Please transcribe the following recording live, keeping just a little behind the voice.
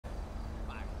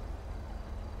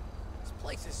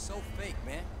Place is so fake,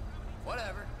 man.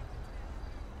 Whatever.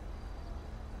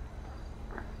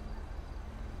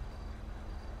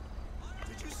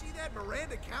 Did you see that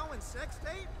Miranda Cowan sex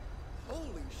tape?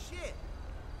 Holy shit!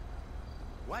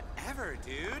 Whatever,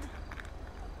 dude.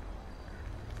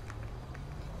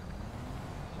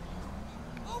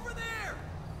 Over there!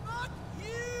 Fuck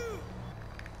you!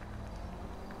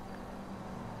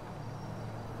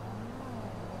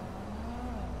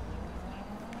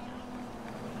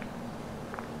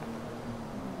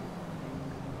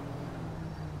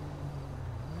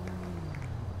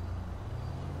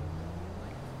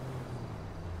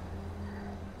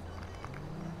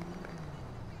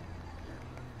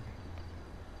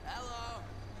 Hello.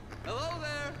 Hello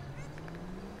there.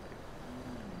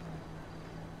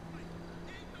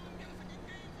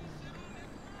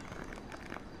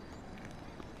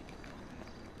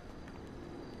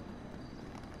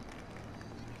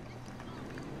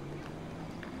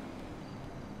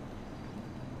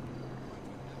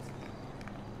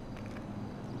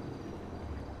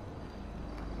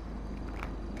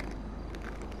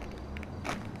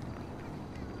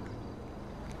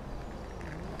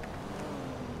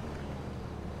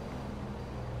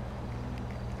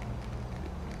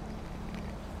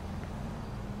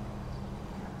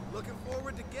 Looking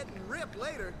forward to getting ripped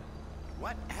later.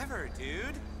 Whatever,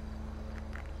 dude.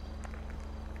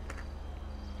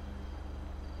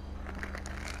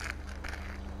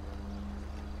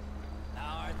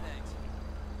 Alright, thanks.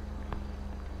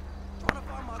 Trying to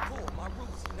find my core, my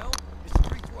roots, you know? The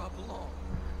streets where I belong.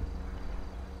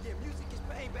 Yeah, music is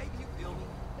pain, baby, you feel me?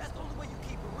 That's the only way you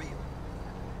keep it real.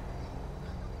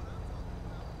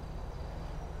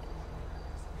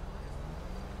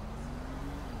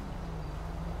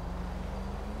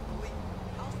 Believe me,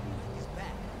 house music is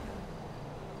back.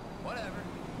 Whatever.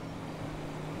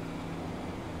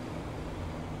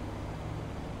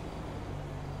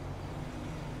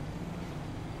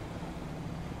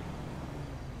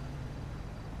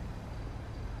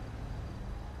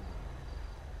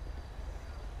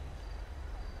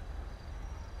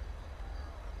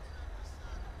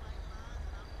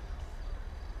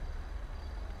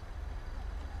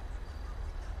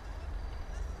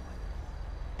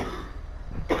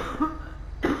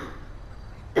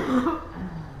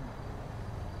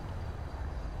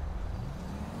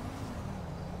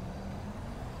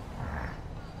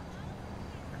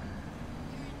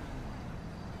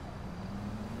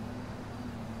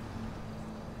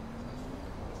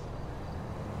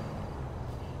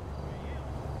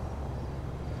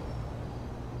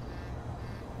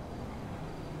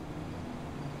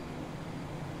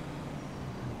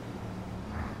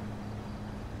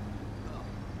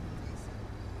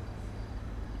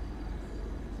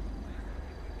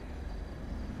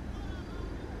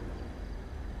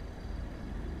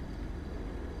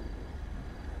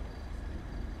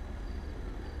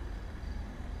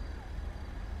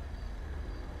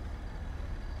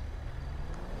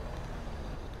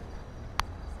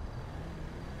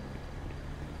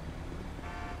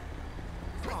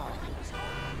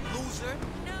 Loser.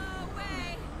 No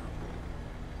way!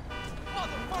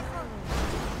 Motherfucker!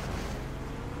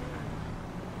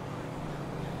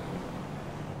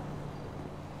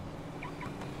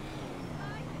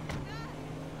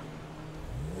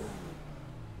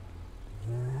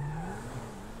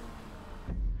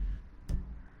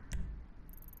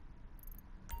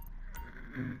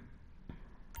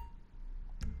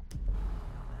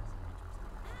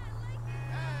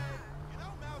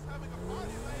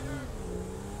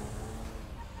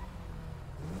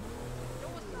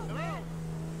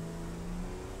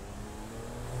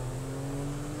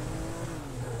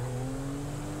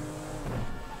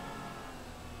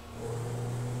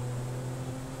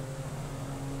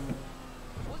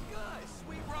 What's good?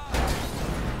 Sweet ride.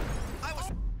 I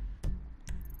was.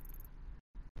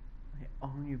 I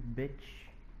own you, bitch.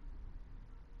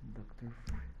 Dr.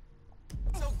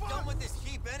 So done with this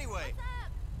heap anyway.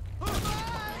 Good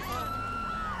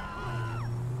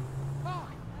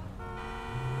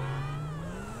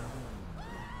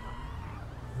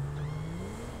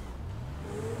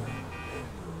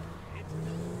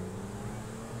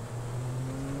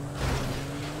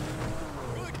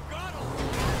God!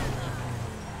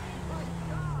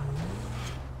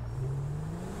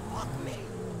 Fuck me.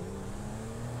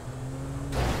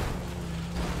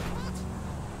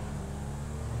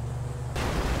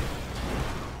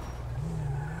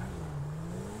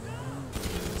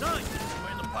 Son,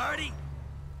 we're in the party.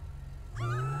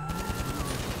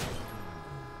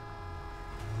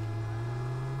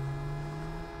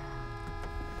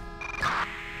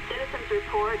 Citizens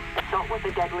report assault with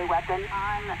a deadly weapon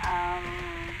on,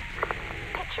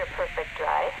 Picture Perfect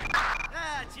Drive.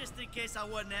 case I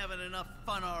wasn't having enough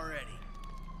fun already.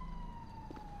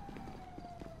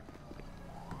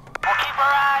 We'll keep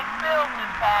our eyes peeled,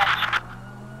 dispatch.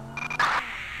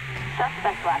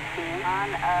 Suspect last seen on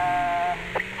a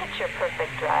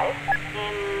picture-perfect drive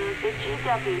in the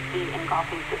GWC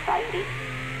Engulfing Society.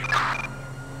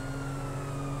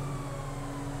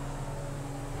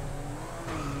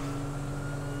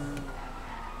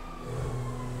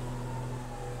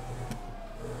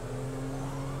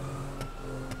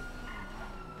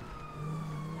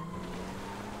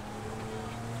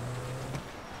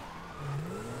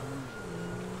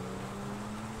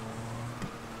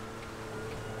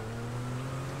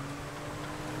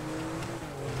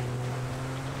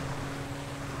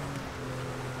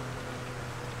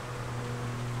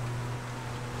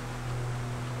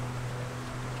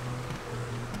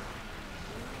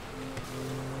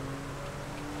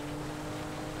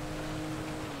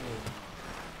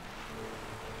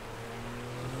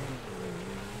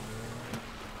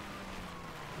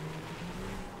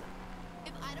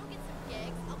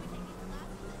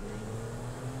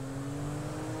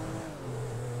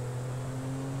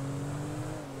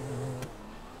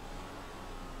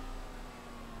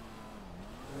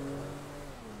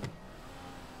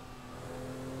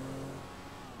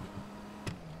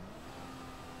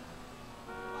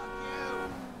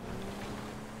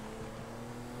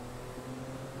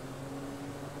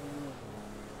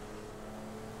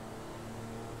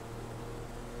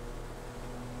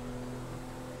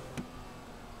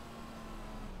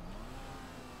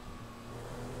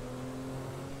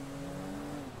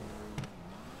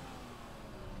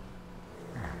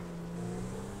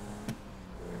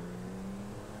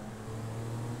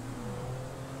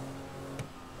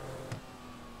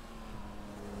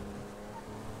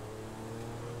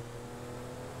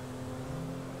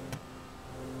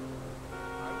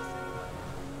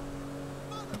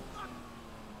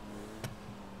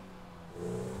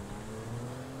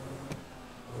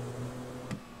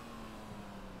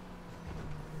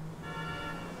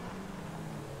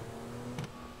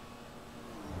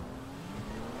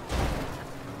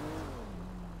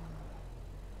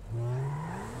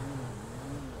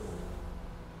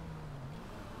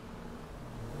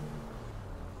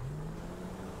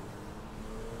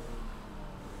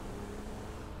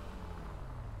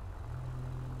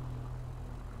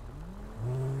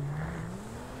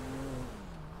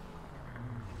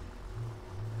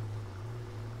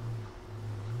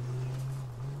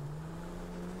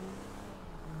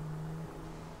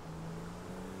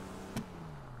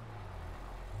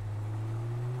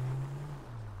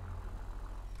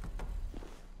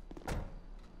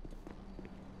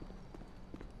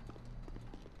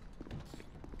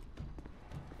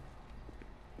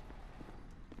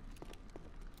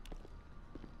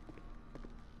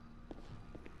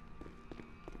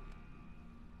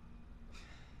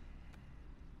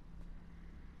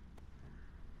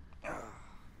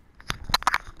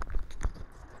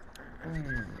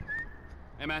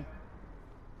 Hey, man.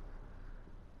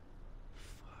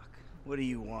 Fuck. What do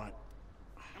you want?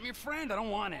 I'm your friend. I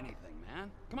don't want anything, man.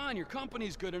 Come on, your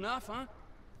company's good enough, huh?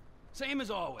 Same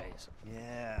as always.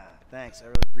 Yeah, thanks. I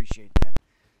really appreciate that.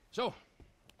 So,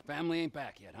 family ain't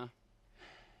back yet, huh?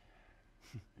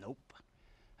 Nope.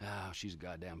 Oh, she's a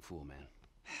goddamn fool, man.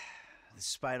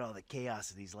 Despite all the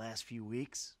chaos of these last few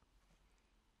weeks,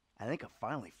 I think I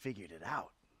finally figured it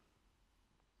out.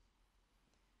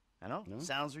 I know, No?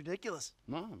 sounds ridiculous.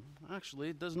 No, actually,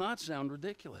 it does not sound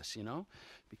ridiculous, you know?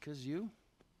 Because you're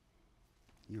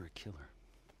a killer.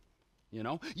 You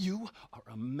know? You are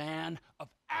a man of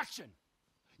action.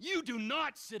 You do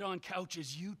not sit on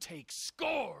couches, you take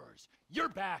scores. You're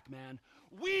back, man.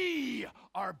 We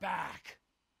are back.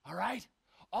 All right?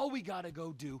 All we gotta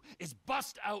go do is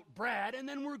bust out Brad, and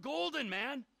then we're golden,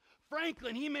 man.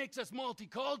 Franklin, he makes us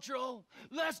multicultural.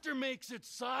 Lester makes it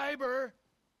cyber.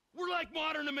 We're like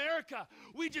modern America.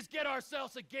 We just get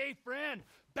ourselves a gay friend.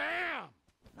 Bam!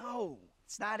 No,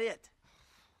 it's not it.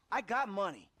 I got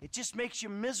money. It just makes you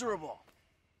miserable.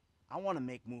 I want to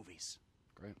make movies.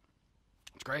 Great.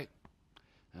 It's great.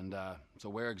 And, so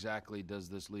where exactly does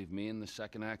this leave me in the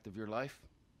second act of your life?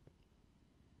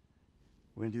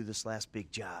 We're gonna do this last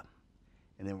big job,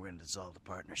 and then we're gonna dissolve the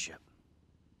partnership.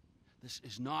 This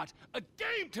is not a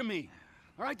game to me!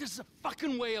 All right? This is a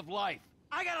fucking way of life.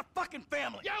 I got a fucking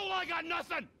family! Yeah, well, I got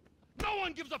nothing! No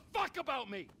one gives a fuck about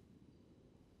me!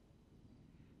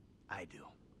 I do.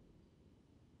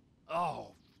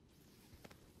 Oh,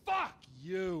 fuck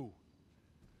you!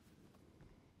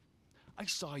 I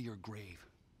saw your grave.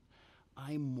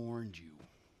 I mourned you.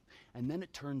 And then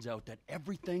it turns out that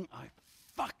everything I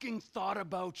fucking thought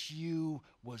about you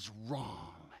was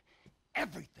wrong.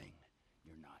 Everything.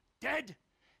 You're not dead,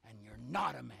 and you're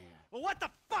not a man. Well, what the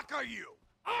fuck are you?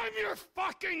 I'm your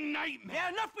fucking nightmare! Yeah,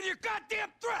 enough with your goddamn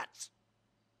threats!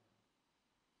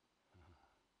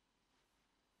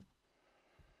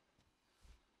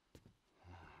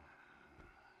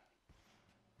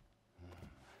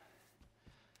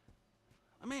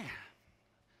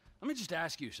 Let me just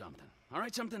ask you something, all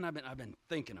right? Something I've been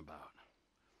thinking about.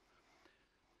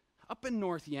 Up in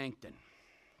North Yankton,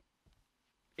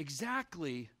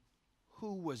 exactly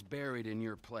who was buried in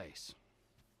your place?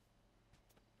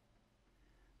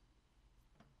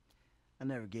 I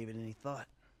never gave it any thought.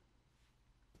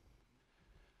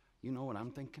 You know what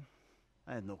I'm thinking?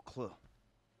 I had no clue.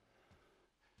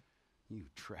 You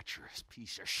treacherous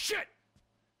piece of shit!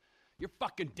 You're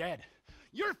fucking dead!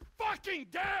 You're fucking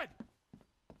dead!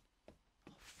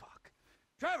 Oh, fuck.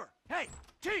 Trevor! Hey!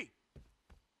 T!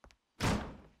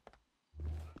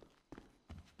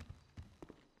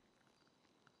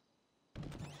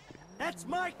 That's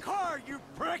my car, you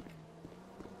prick!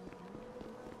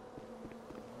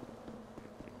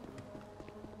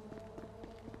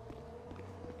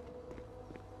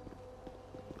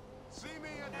 See me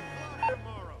at the club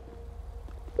tomorrow.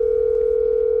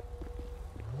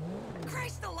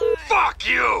 Christ alive! Fuck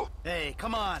you! Hey,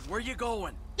 come on, where you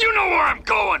going? You know where I'm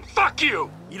going! Fuck you!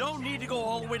 You don't need to go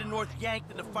all the way to North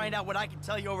Yankton to find out what I can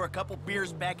tell you over a couple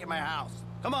beers back at my house.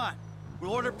 Come on,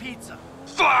 we'll order pizza.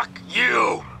 Fuck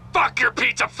you! Fuck your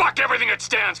pizza! Fuck everything it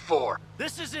stands for!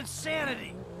 This is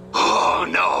insanity! Oh,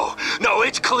 no! No,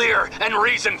 it's clear and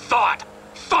reasoned thought!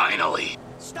 Finally!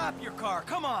 Stop your car,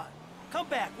 come on! Come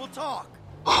back, we'll talk!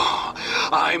 Oh,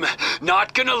 I'm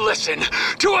not gonna listen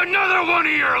to another one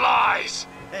of your lies!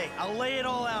 Hey, I'll lay it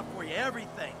all out for you,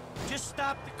 everything. Just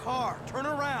stop the car, turn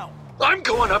around. I'm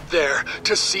going up there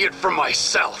to see it for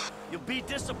myself. You'll be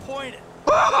disappointed.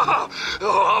 Oh,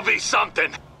 I'll be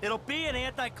something. It'll be an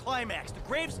anticlimax. The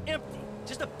grave's empty.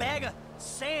 Just a bag of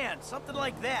sand, something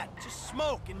like that. Just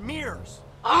smoke and mirrors.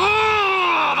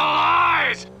 Oh, the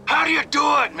lies! How do you do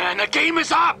it, man? The game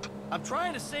is up! I'm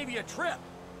trying to save you a trip.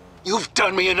 You've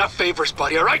done me enough favors,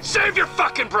 buddy, all right? Save your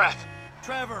fucking breath!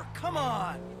 Trevor, come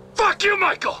on. Fuck you,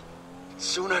 Michael!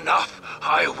 Soon enough,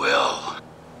 I will.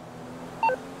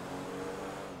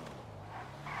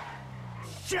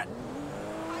 Shit!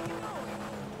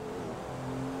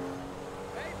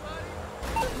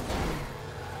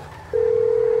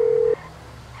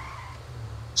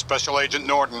 Special Agent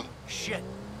Norton. Shit.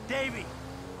 Davey.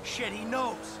 Shit, he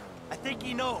knows. I think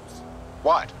he knows.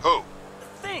 What? Who?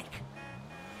 Think.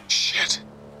 Shit.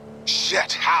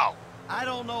 Shit, how? I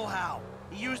don't know how.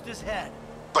 He used his head.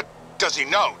 But does he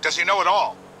know? Does he know at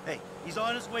all? Hey, he's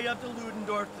on his way up to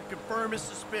Ludendorff to confirm his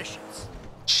suspicions.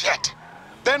 Shit.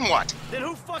 Then what? Then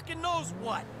who fucking knows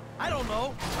what? I don't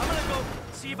know. I'm gonna go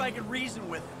see if I can reason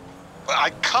with him.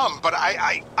 I'd come, but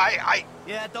I...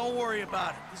 Yeah, don't worry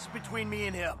about it. This is between me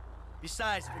and him.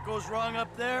 Besides, if it goes wrong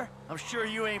up there, I'm sure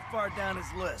you ain't far down his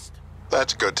list.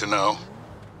 That's good to know.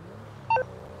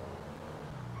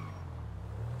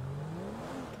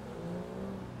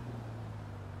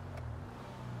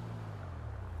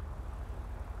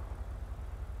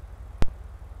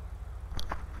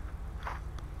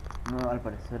 No, al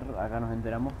parecer acá nos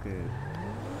enteramos que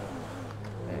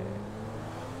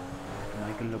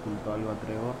Michael le ocultó algo a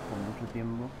Trevor por mucho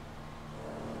tiempo.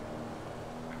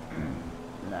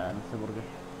 Nada, no sé por qué.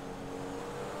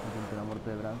 Durante la muerte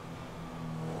de Brad.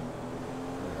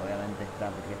 Pero obviamente está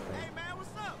porque está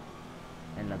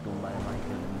en la tumba de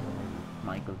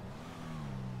Michael.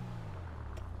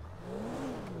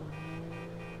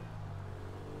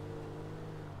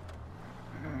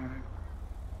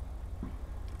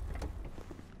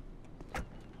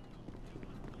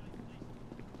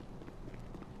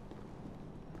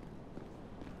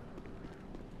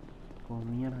 Como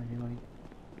mierda llego ahí.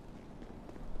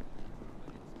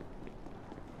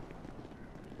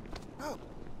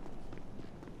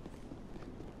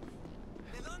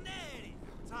 ¿De dónde eres?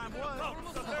 Time was.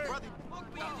 What's up, brother? Fuck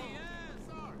me in the ass.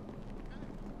 Sorry.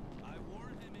 I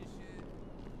warned him and shit.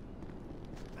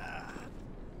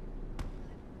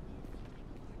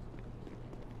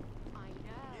 I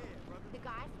know. The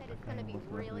guy said it's gonna be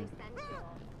really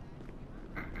sensual.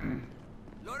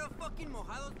 Lot of fucking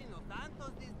mojados in Los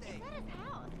Santos these days. It's at his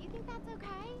house. You think that's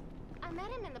okay? I met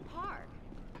him in the park.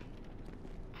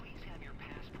 Please have your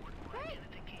passport or Great.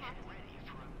 identification ready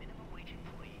for a minimum wage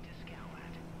employee to scowl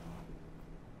at.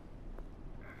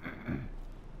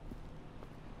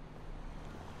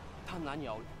 他男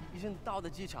友已經到了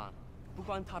機場，不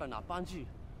管他的哪班機，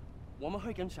我們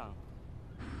會跟上。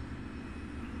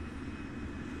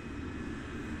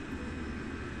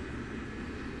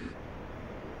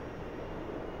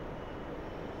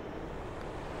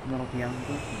Unos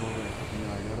llantos, supongo que es en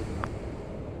Nueva York,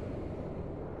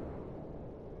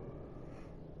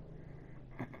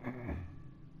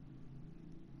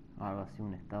 ¿no? Algo así,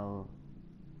 un estado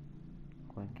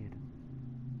cualquiera.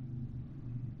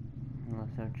 No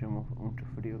sé, mucho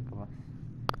frío, capaz.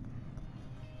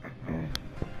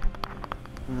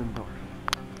 Un entorno.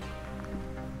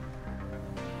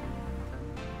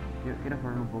 Quiero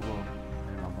poner un poco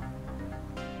el mapa.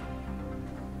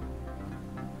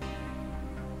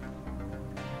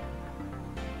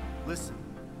 Listen,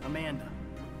 Amanda.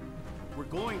 We're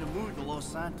going to move to Los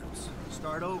Santos.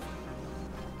 Start over.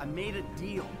 I made a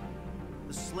deal.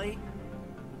 The slate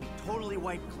will be totally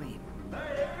wiped clean.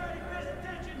 Alright, everybody pays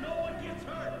attention, no one gets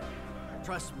hurt.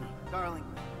 Trust me, darling.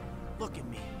 Look at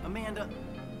me. Amanda,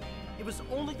 it was the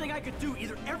only thing I could do.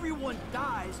 Either everyone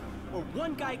dies or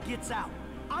one guy gets out.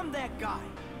 I'm that guy.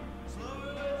 Slow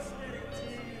and steady,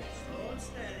 team. Slow and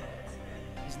steady.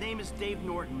 His name is Dave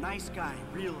Norton. Nice guy,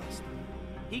 realist.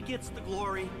 He gets the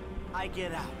glory, I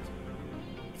get out.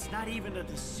 It's not even a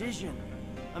decision.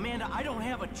 Amanda, I don't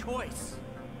have a choice.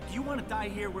 Do you want to die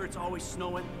here where it's always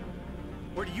snowing?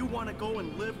 Or do you want to go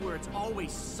and live where it's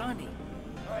always sunny?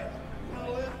 Alright, you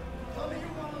wanna live? Tell me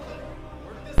you wanna live.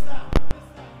 Work this out.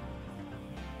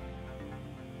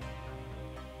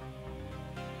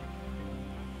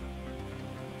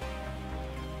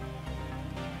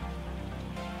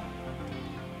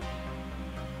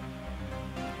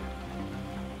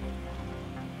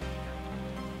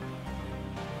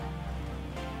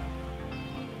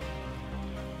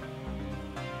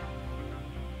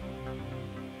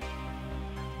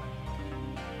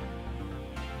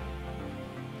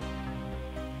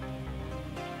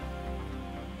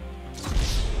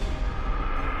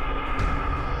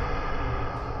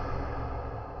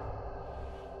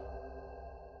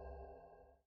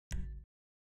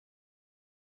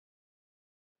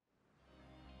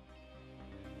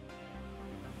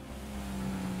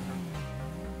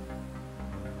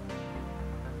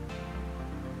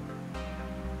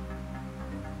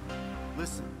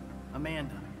 Listen,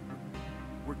 Amanda.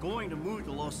 We're going to move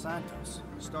to Los Santos.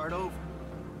 Start over.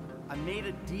 I made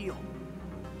a deal.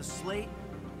 The slate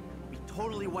will be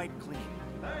totally wiped clean.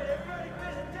 Alright, everybody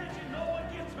pays attention, no one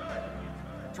gets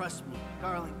hurt. Trust me,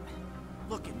 darling.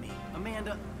 Look at me.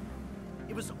 Amanda,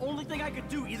 it was the only thing I could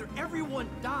do. Either everyone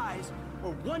dies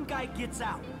or one guy gets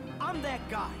out. I'm that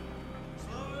guy.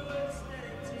 Slow and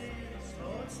steady, team.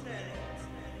 Slow and steady.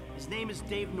 His name is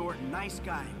Dave Norton. Nice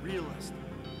guy, realist.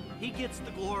 He gets the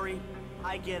glory,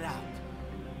 I get out.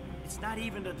 It's not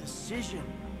even a decision.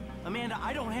 Amanda,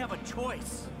 I don't have a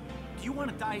choice. Do you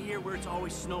want to die here where it's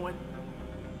always snowing?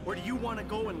 Or do you want to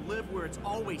go and live where it's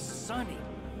always sunny?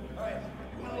 Alright,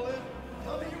 you wanna live?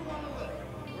 Tell me you wanna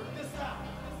live. Work this out.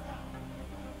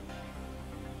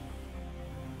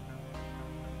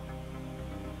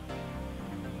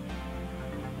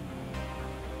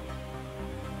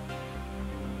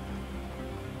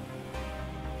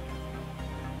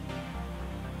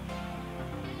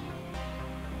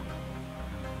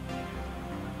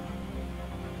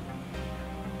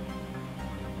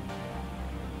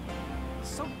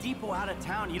 Some depot out of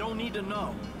town you don't need to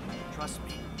know. Trust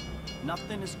me,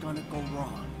 nothing is gonna go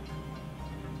wrong.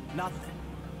 Nothing.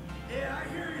 Yeah, I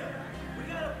hear you.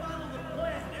 We gotta follow the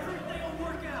plan. Everything will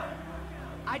work out.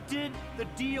 I did the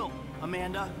deal,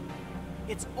 Amanda.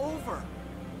 It's over.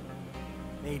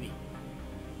 Baby,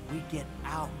 we get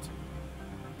out.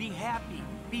 Be happy.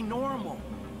 Be normal.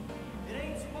 It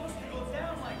ain't supposed to go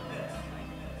down like this.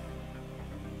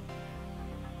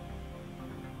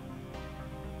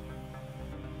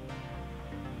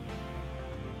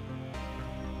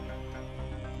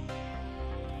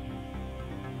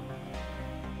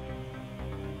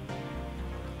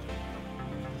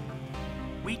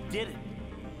 We did it.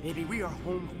 Baby, we are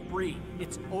home free.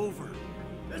 It's over.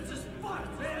 This is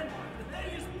fucked, man. The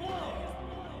thing is blown.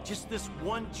 Just this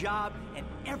one job and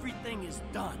everything is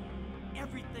done.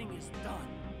 Everything is done.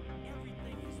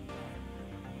 Everything is done.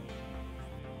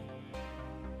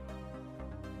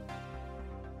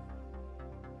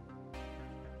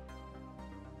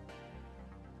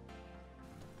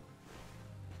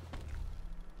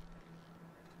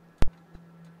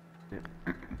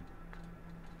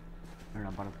 Era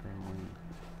una parte muy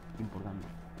importante.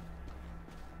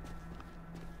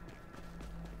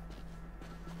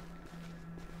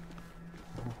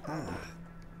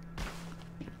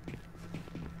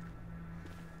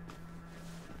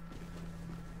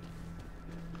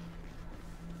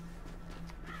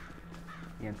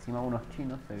 Y encima unos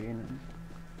chinos se vienen.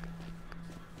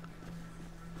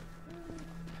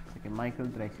 Así que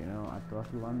Michael traicionó a toda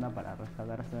su banda para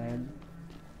rescatarse a él.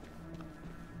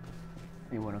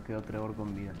 Y bueno, quedó Trevor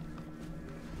con vida.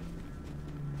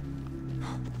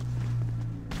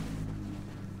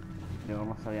 Trevor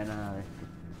no sabía nada de esto.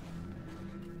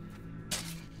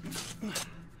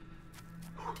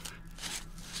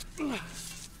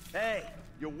 Hey,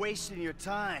 you're wasting your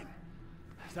time.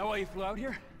 Is that why you flew out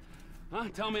here? Huh?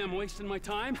 Tell me I'm wasting my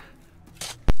time?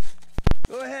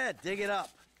 Go ahead, dig it up.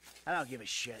 I don't give a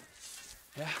shit.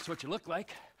 Yeah, that's what you look like.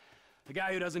 The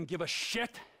guy who doesn't give a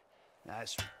shit.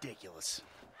 That's ridiculous.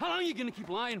 How long are you gonna keep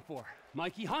lying for,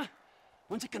 Mikey, huh?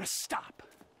 When's it gonna stop?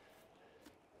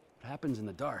 What happens in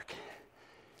the dark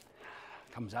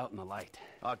comes out in the light.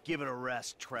 Oh, give it a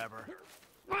rest, Trevor.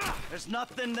 There's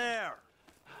nothing there.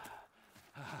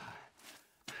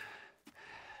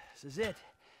 This is it.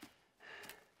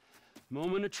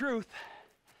 Moment of truth.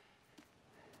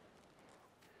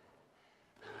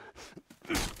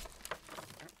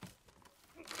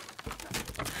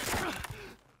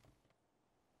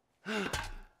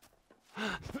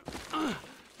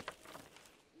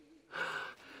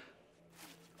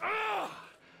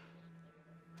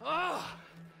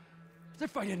 As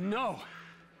if I didn't know.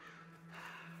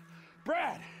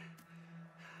 Brad!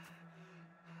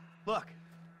 Look,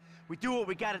 we do what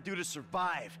we gotta do to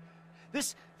survive.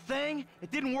 This thing, it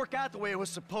didn't work out the way it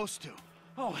was supposed to.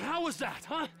 Oh, and how was that,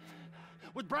 huh?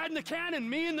 With Brad in the can and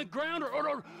me in the ground,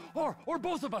 or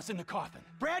both of us in the coffin?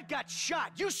 Brad got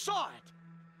shot. You saw it.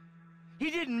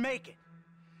 He didn't make it.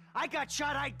 I got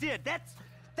shot. I did.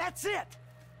 That's it.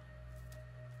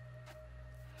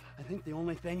 I think the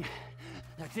only thing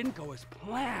that didn't go as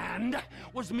planned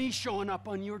was me showing up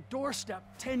on your doorstep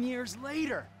 10 years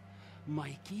later.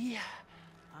 Mikey,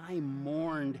 I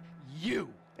mourned you.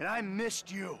 And I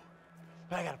missed you.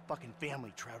 But I got a fucking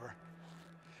family, Trevor.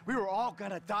 We were all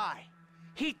gonna die.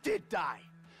 He did die.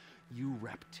 You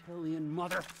reptilian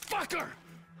motherfucker!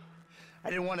 I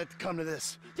didn't want it to come to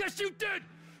this. Yes, you did!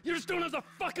 You just don't have the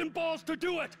fucking balls to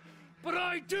do it! But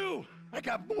I do! I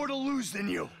got more to lose than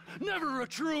you. Never a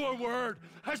truer word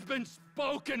has been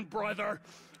spoken, brother.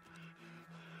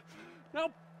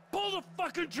 Now pull the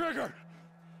fucking trigger!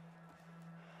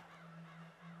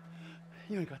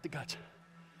 You ain't got the guts.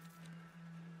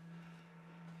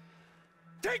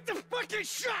 Take the fucking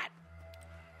shot!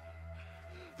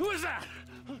 Who is that?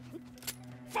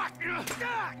 Fuck!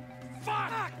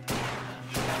 Fuck!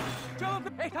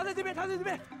 Hey, 他在这边，他在这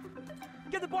边。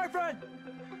Get the boyfriend.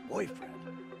 Boyfriend?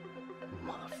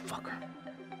 Motherfucker.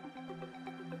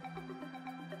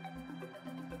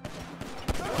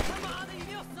 他妈的，一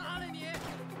定要杀了你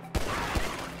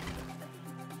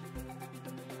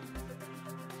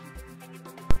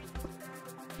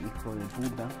！Hijo de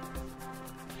puta.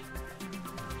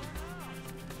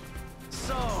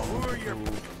 So, who are your...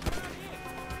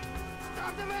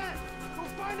 Stop the man! Go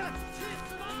find us!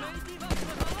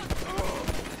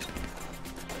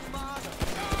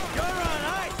 You're on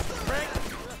ice, Frank!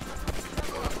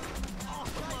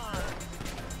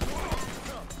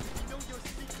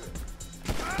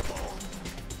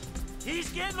 He's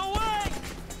getting away!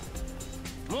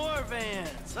 More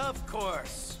vans, of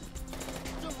course.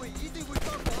 政委一定会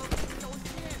帮忙，小心！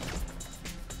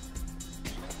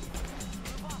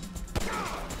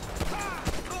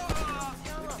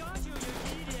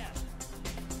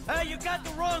 Hey, you got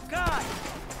the wrong guy!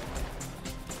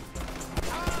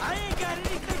 I ain't got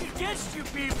anything against you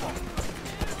people!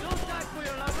 Don't die for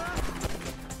your lover!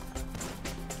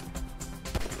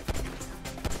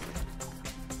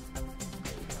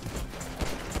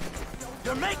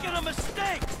 You're making a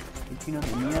mistake! ¡Qué chino de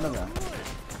mierda!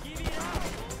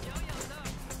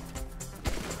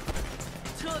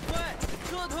 撤退！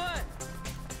撤退！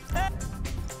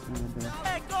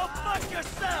 Hey, go fuck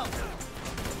yourself!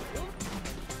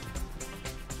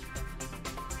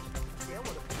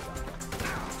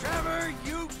 Trevor,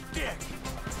 you dick!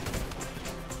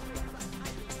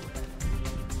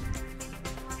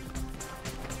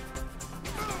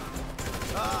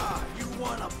 Ah, you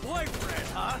want a boyfriend,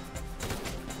 huh?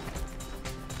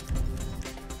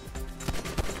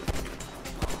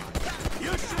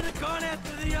 You should have gone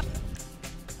after the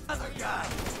other guy.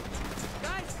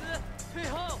 该死！退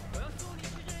后！我要送你去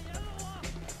见阎罗王！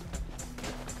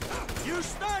 You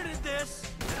started this!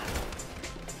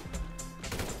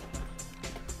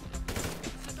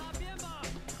 打边吧！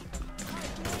派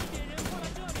多一点人过来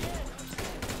这里！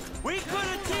 We could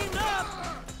have teamed up!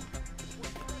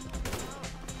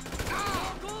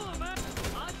 攻我们！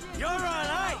 You're on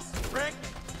ice, Rick!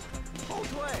 后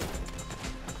退！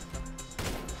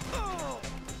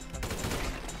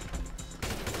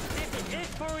 This is it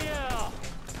for you!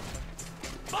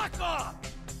 Fuck off!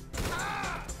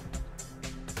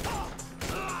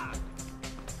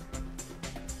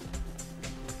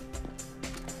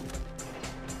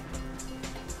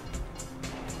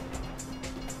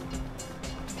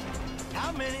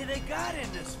 how many they got in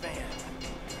this van.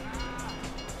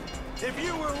 If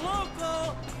you were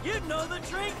local, you'd know the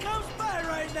train comes by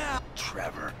right now.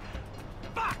 Trevor.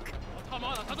 Fuck!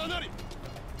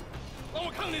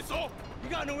 You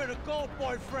got nowhere to go,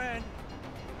 boyfriend.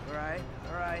 All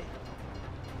right.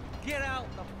 Get out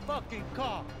the fucking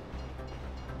car.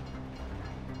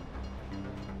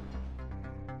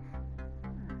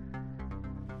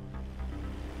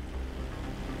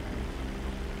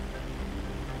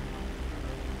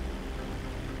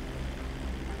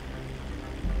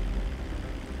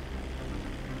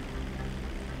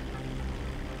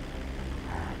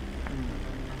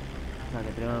 O sea,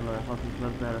 que primero lo dejó sin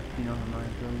suerte a los chinos, ¿no?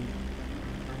 Entonces,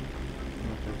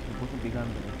 no sé, se puso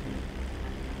picante, sí.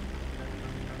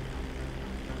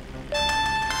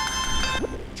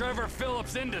 Trevor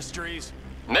Phillips Industries.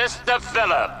 Mr.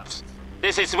 Phillips,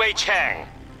 this is Wei Chang.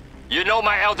 You know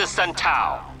my eldest son,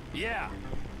 Tao. Yeah,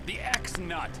 the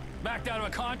ex-nut. Backed out of a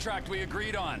contract we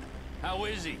agreed on. How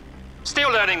is he?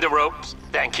 Still learning the ropes,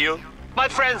 thank you. My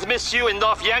friends miss you in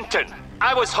North Yankton.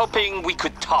 I was hoping we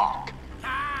could talk.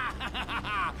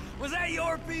 Was that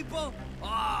your people?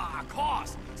 Of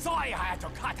course. Sorry I had to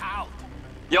cut out.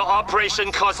 Your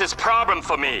operation causes problem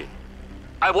for me.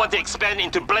 I want to expand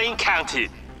into Blaine County,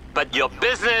 but your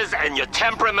business and your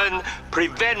temperament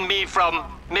prevent me from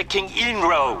making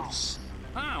inroads.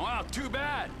 Huh, well, too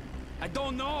bad. I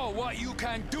don't know what you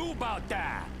can do about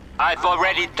that. I've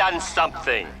already done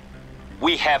something.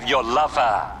 We have your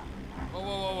lover.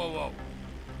 Whoa.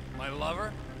 My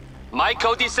lover?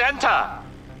 Michael Desenterrando.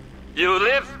 You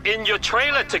live in your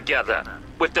trailer together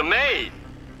with the maid,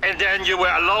 and then you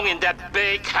were alone in that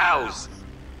big house.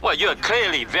 Well, you're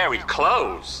clearly very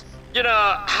close. You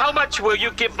know, how much will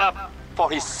you give up for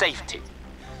his safety?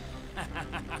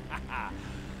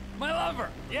 My lover.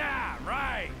 Yeah,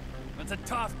 right. It's a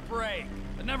tough break.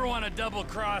 I never want to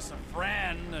double-cross a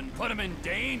friend and put him in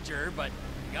danger, but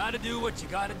you gotta do what you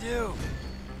gotta do.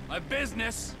 My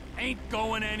business ain't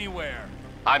going anywhere.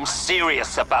 I'm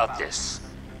serious about this.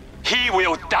 He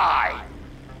will die.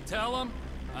 Tell him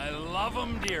I love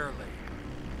him dearly.